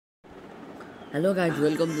Hello guys,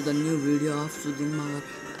 welcome to the new video of Sudin. मगर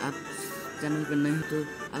आप channel पर नहीं तो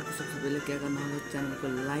आपको सबसे पहले क्या करना होगा, चैनल को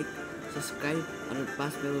लाइक, सब्सक्राइब और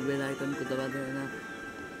पास में वो बेल आइकन को दबा देना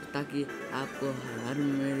ताकि आपको हर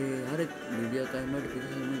एक वीडियो का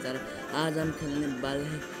नोटिफिकेशन मिलता रहे। आज हम खेलने वाले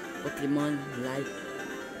हैं Pokemon light,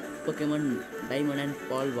 Pokemon diamond and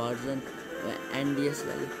pearl version NDS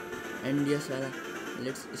वाला।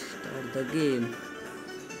 Let's start the game.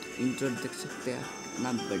 Intro देख सकते हैं,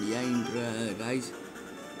 इतना बढ़िया इंट्रो है गाइस,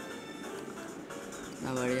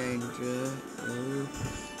 इतना बढ़िया इंट्रो।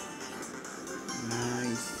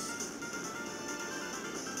 नाइस।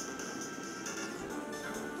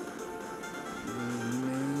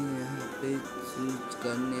 मैं यहाँ पे चूज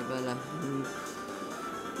करने वाला हूँ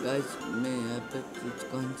गाइस। मैं यहाँ पे चूज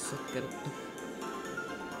कौन सा करता हूँ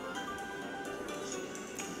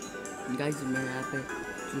गाइस, मैं यहाँ पे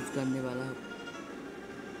चूज करने वाला हूँ।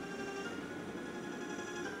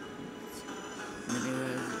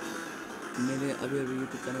 मैंने अभी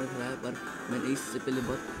यूट्यूब चैनल खोला पर मैंने इससे पहले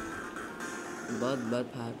बहुत बार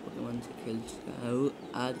फायर पोकेमॉन से खेल चुका हूँ।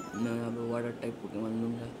 आज मैं यहाँ पे वाटर टाइप पोकेमॉन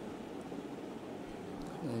लूँगा।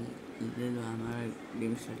 ले लो, हमारा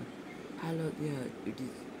game start. Hello there, it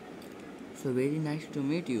is so very nice to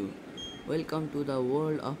meet you. Welcome to the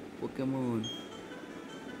world of Pokemon.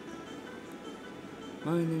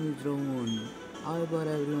 My name is Rohan. However,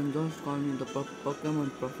 everyone just call me the Pokemon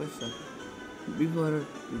Professor. Before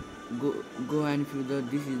go any further,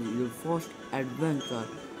 this is your first adventure.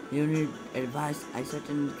 You need advice. I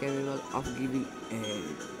certainly capable of giving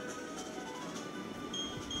aid.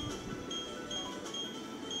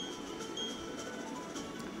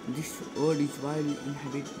 This world is widely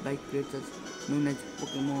inhabited by creatures known as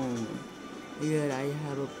Pokemon. Here I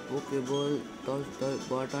have a Pokeball. Touch the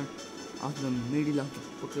button of the middle of the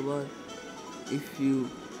Pokeball. If you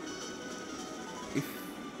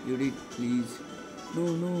did, please. No,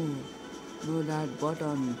 that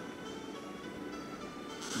button.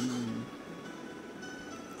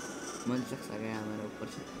 मन सा गया हमारे ऊपर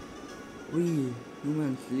से। We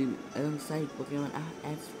humans live alongside Pokemon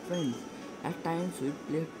as friends. At times we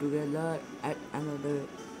play together, at another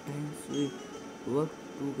times we work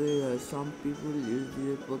together. Some people use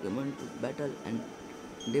their Pokemon to battle and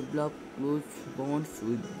develop close bonds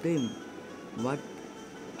with them. What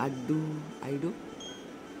I do?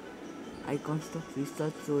 I conduct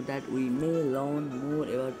research so that we may learn more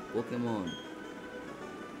about Pokemon.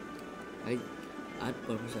 आज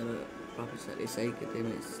professor ऐसा ही कहते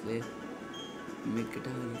हैं, इसलिए मैं कहता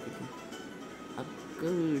हूँ Of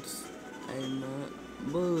course, I know.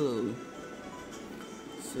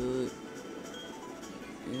 So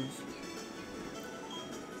yes,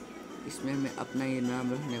 इसमें मैं अपना ये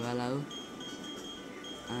नाम रखने वाला हूँ।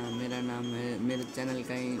 मेरा नाम है, मेरे चैनल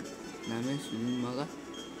का ही नाम है सुदीन मगर।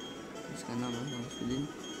 इसका नाम है Sudin.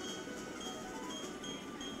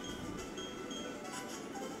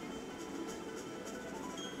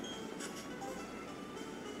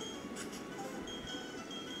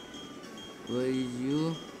 Where is you?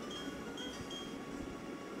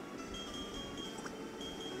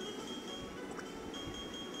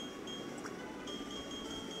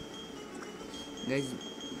 Guys,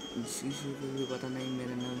 किसी को भी पता नहीं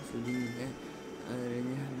मेरा नाम सुदीन है और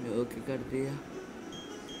हमने ओके कर दिया।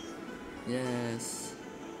 यस,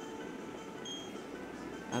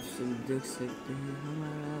 आप सब देख सकते हैं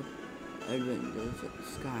हमारा एडवेंचर।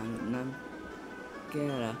 इसका नाम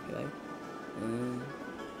क्या रखा है?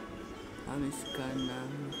 हम इसका नाम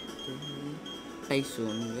रखते हैं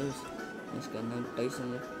टाइसन। यस, इसका नाम टाइसन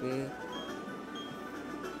रखते हैं।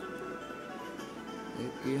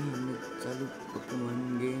 कि हमने चालू पोकेमॉन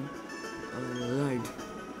गेम और राइड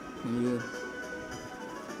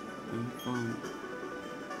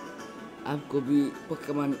आपको भी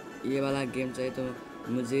पोकेमॉन ये वाला गेम चाहिए तो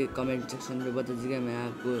मुझे कमेंट सेक्शन में बता दीजिएगा। मैं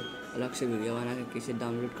आपको अलग से वीडियो बना के कैसे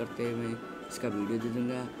डाउनलोड करते हैं मैं इसका वीडियो दे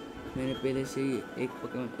दूँगा। मैंने पहले से ही एक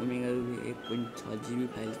पोकेमॉन ओमेगा भी 1.6 GB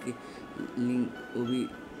फाइल की लिंक वो भी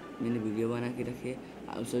मैंने वीडियो बना के रखे।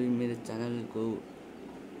 आप सभी मेरे चैनल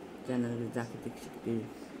में जाके देख सकते हैं।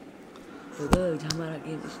 तो गाइस, हमारा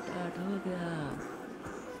गेम स्टार्ट हो गया।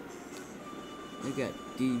 देखिए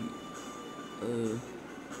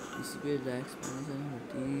इस पे एक्सप्लेनेशन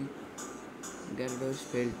होती। Gyarados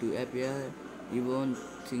failed to appear even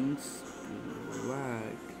things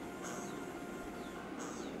right.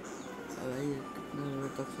 अब ये कितना देर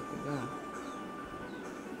तक सकेगा?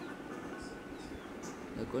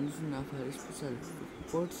 The condition of her special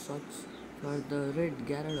report such for the red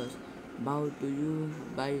Gyarados bow to you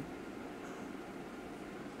by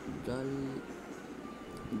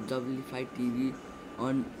WFI TV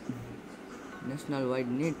on national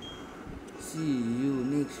wide net. See you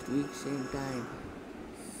next week, same time,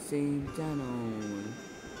 same channel.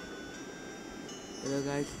 Hello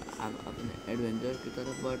guys, अब अपने adventure की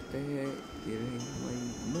तरफ बढ़ते हैं. ये रही हमारी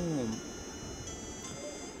mom.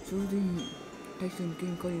 Shooting Tyson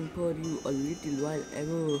came calling for you a little while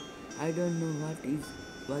ago. I don't know what is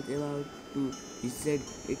was about to. He said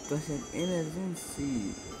it was an emergency.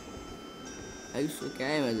 आई उसको क्या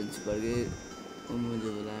इमरजेंसी पड़ गई? वो मुझे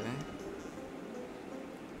बुला रहा है.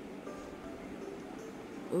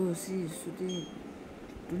 Oh, see, Sudhir,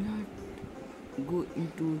 do not go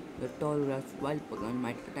into the tall grass. Wild Pokemon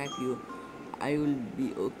might attack you. I will be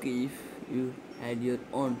okay if you had your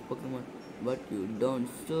own Pokemon, but you don't.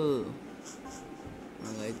 So,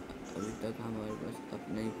 अभी तक हमारे पास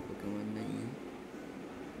अपना ही पोकेमॉन नहीं है.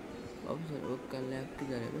 अब सर वो कल lab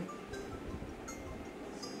किधर है?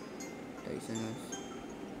 टाइसन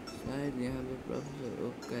शायद यहाँ पे प्रोफेसर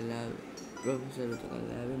ओक का लैब. प्रोफेसर ओक का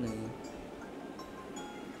लैब ही नहीं है.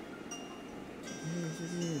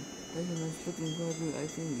 Tyson was looking for you. I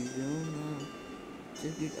think he's home now.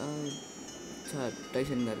 Check it out. अच्छा,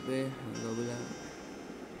 टाइसन घर पे हम लोग बोला.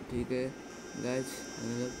 ठीक है गाइस, हम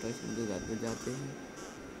लोग टाइसन के घर पे जाते हैं.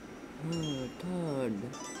 हाँ, third.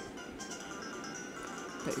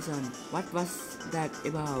 Tyson, what was that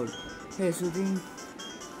about? Hey, Sudhin.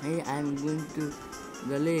 Hey, I'm going to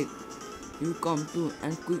the lake. You come too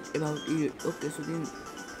and quick about it. Okay, Sudhin.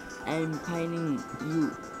 I'm finding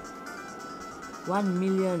you 1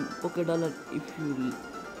 million poké dollar if you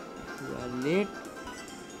are late.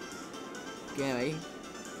 क्या भाई?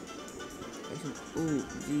 Oh,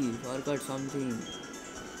 gee, forgot something.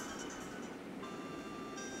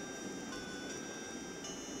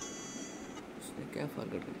 उसने क्या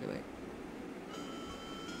forgot कर दिया भाई?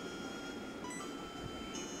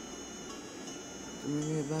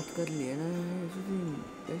 तुमने बात कर लिया ना?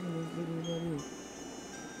 कैसे मस्ती कर रही हो?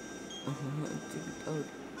 check it out.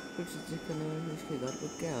 फिर से चेक करने वाले इसके घर को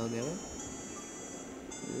क्या हो गया भाई?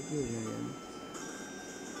 ये क्यों गया यार?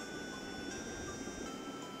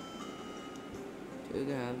 ठीक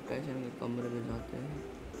है, हम टाइसन के कमरे में जाते हैं.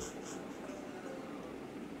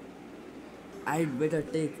 I'd better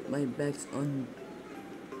take my bags on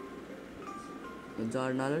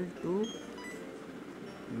journal too.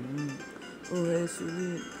 Oh hey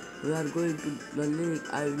Sudhir, we are going to the lake.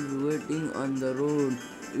 I will be waiting on the road.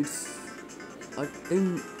 It's a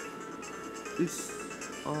 10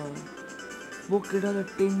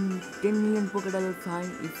 million poké dollar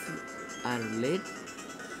fine if you are late.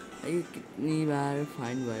 ये कितनी बार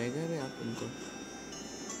fine भरेगा भाई आप उनको?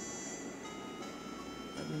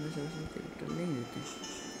 अपने सबसे character नहीं देते.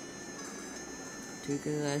 ठीक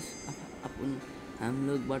है गाइस, अपन हम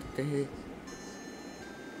लोग बढ़ते हैं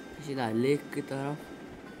सीधा लेक की तरफ.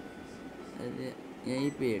 अरे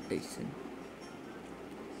यहीं पे है Tyson.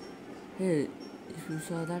 Hey, if you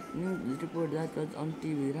saw that news report that was on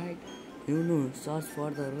TV, right? You know, search for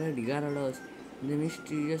the red Gyarados, the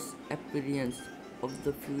mysterious appearance of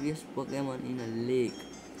the furious Pokemon in a lake.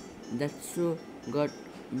 That show got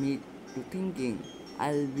me to thinking.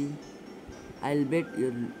 I'll bet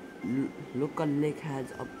your local lake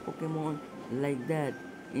has a Pokemon like that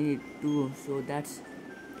in it too. So that's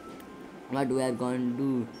what we are going to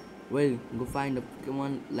do. Well, go find a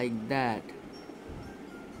Pokemon like that.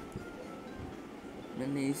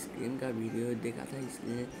 मैंने इस game का video देखा था,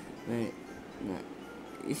 इसलिए मैं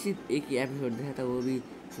इसी एक ही episode देखा था, वो भी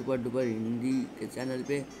सुपर डुपर हिंदी के चैनल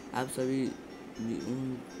पे. आप सभी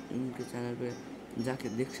उनके चैनल पे जाके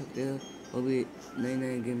देख सकते हो. वो भी नए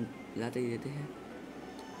नए गेम लाते ही रहते हैं.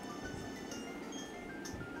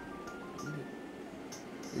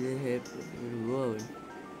 ये है world.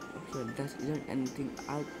 That isn't anything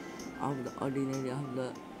out of the ordinary of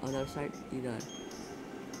the other side either.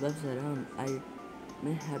 Loves around. I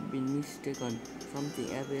may have been mistaken. Something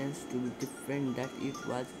appears to be different that it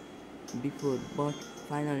was before, but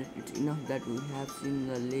finally it's enough that we have seen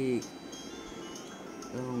the lake.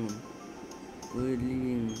 We're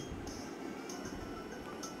leaving.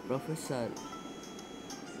 Professor,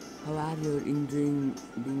 how are you enjoying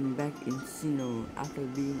being back in Sinnoh after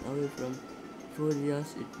being away from 4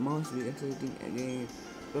 years? It must be exciting again.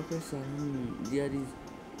 Professor,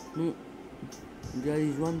 there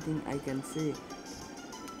is one thing I can say.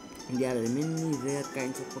 There are many rare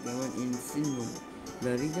kinds of Pokemon in Sinnoh.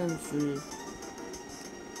 The regions will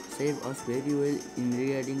serve us very well in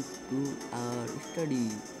regarding to our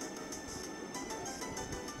studies.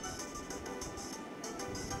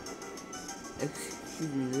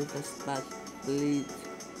 Excuse me, let us pass, please.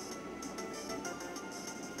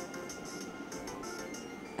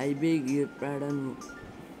 I beg your pardon.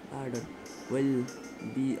 We'll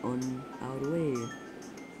be on our way.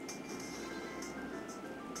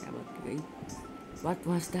 Okay. What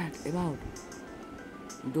was that about?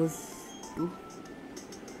 Those two?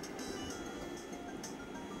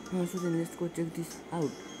 So then let's go check this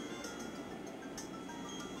out.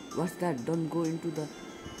 What's that? Don't go into the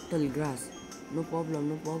tall grass. No problem,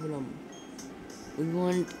 no problem. We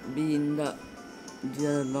won't be in the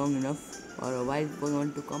there long enough for a wild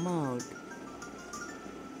Pokemon to come out.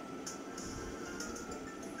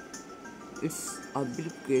 It's a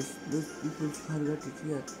big case. Those people forgot it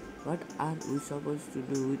here. What are we supposed to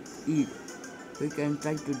do with it? We can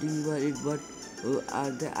try to deliver it, but who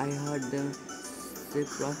are they? I heard them say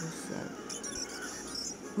Professor.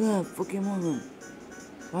 Yeah, Pokemon.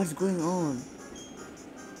 What's going on?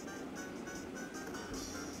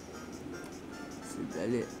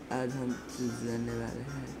 चलिए आज हम choose करने वाले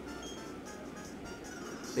हैं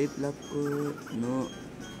पिपलप को no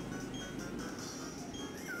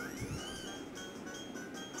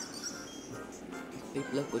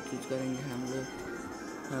पिपलप को choose करेंगे हम लोग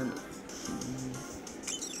हम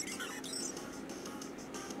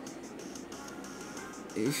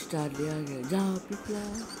स्टार लिया गया जाओ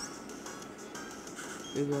पिपलप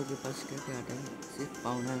पिपलप के पास क्या क्या आता है सिर्फ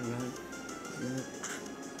पाउडर ग्राउंड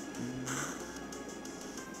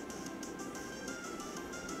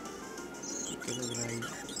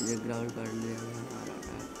ये ग्राउंड कर लिया हमारा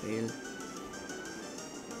फेल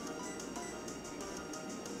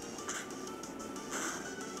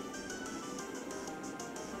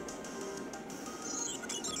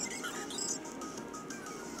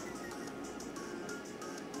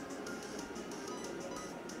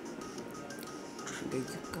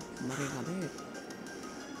कब मरेगा बे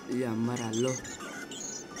ये मरा लो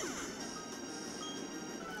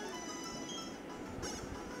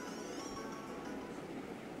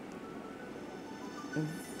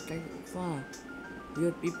Wow,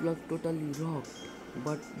 your people are totally rocked,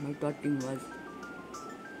 but my thoughting was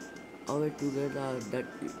away together that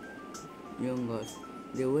youngers.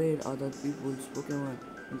 They were other people's Pokemon,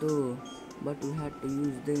 though, but we had to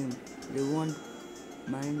use them. They won't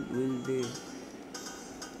mind, will they?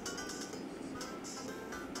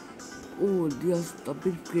 Oh, there's the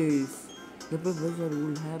big case. The professor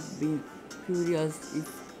would have been furious if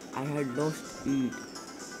I had lost it.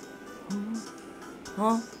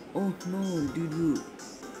 Huh? Oh no, did you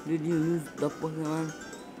use the Pokemon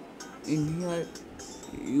in here?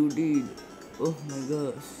 You did. Oh my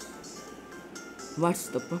gosh. What's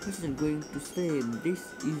the professor going to say? This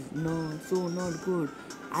is so not good.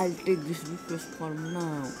 I'll take this request for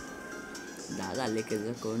now. दादा लेके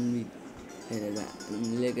जा कौन भी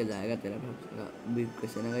लेके जाएगा तेरा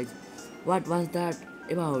request है ना guys. What was that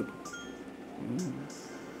about?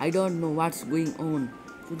 I don't know what's going on.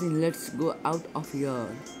 So then let's go out of here.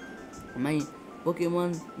 My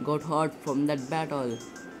Pokemon got hurt from that battle.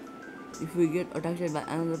 If we get attacked by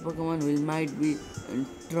another Pokemon, we might be in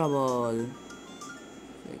trouble.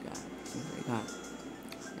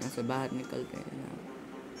 यहाँ से बाहर निकलते हैं.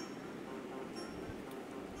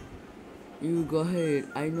 You go ahead.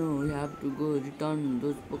 I know we have to go return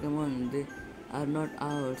those Pokemon. They are not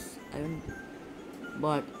ours.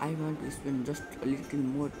 But I want to spend just a little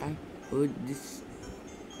more time with this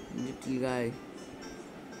little guy.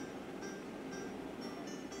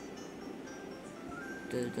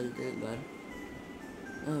 चलते एक बार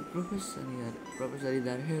professor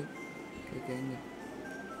इधर है क्या कहेंगे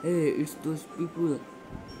hey it's those people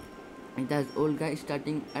that old guy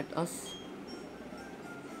starting at us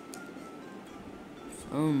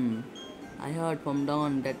I heard from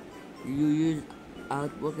Dawn that you use our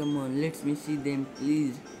Pokemon. Let me see them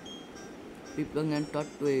please. People can talk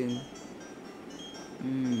to him.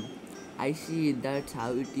 I see, that's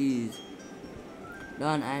how it is.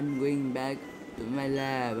 Dawn, I'm going back to my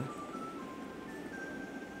lab.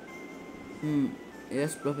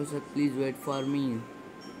 Yes, Professor, please wait for me.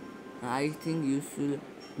 I think you should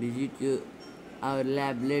visit our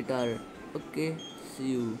lab later. Okay,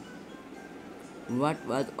 see you. What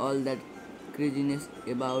was all that craziness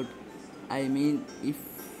about? I mean, if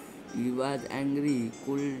he was angry,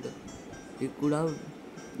 he could have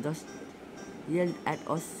just yelled at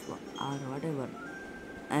us or whatever.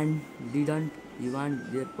 And didn't he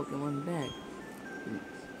want their Pokemon back?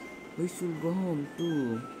 We should go home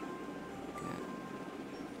too.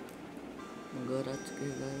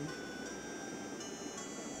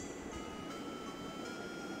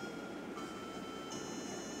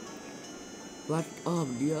 What up,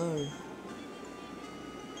 dear?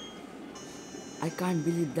 I can't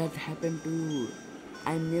believe that happened to you.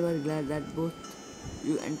 I'm never glad that both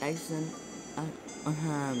you and Tyson are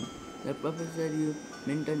unharmed. The professor you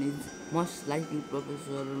mentioned is most likely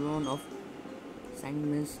Professor Ron of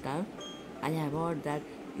Sandman Star. I have heard that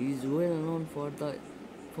He is well known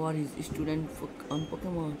for his student on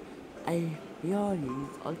Pokemon. I hear he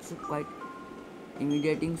is also quite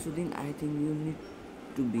intimidating. Sudin, I think you need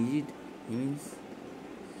to visit him in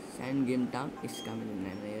Sand Game Town. इसका मुझे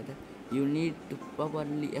नहीं आता. You need to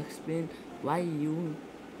properly explain why you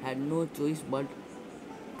had no choice but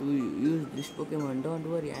to use this Pokemon. Don't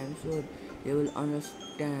worry, I am sure you will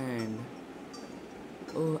understand.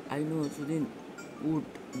 Oh, I know, Sudin. Put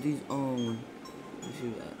this on.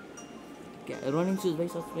 Running shoes by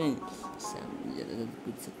suspend.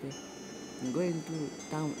 Going to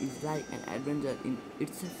town is like an adventure in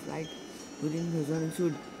itself, right? Within the running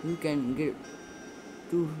shoes, you can get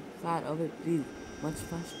too far away. Please, much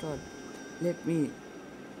faster. Let me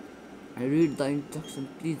read the instruction.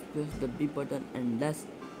 Please press the B button and dash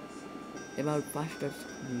about faster.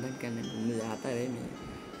 मुझे आता है मैं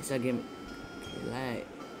ऐसा game खेला है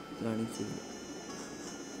learning से.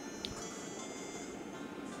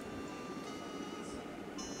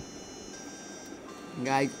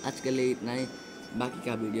 Guys आज के लिए इतना ही. बाकी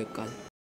का वीडियो कल.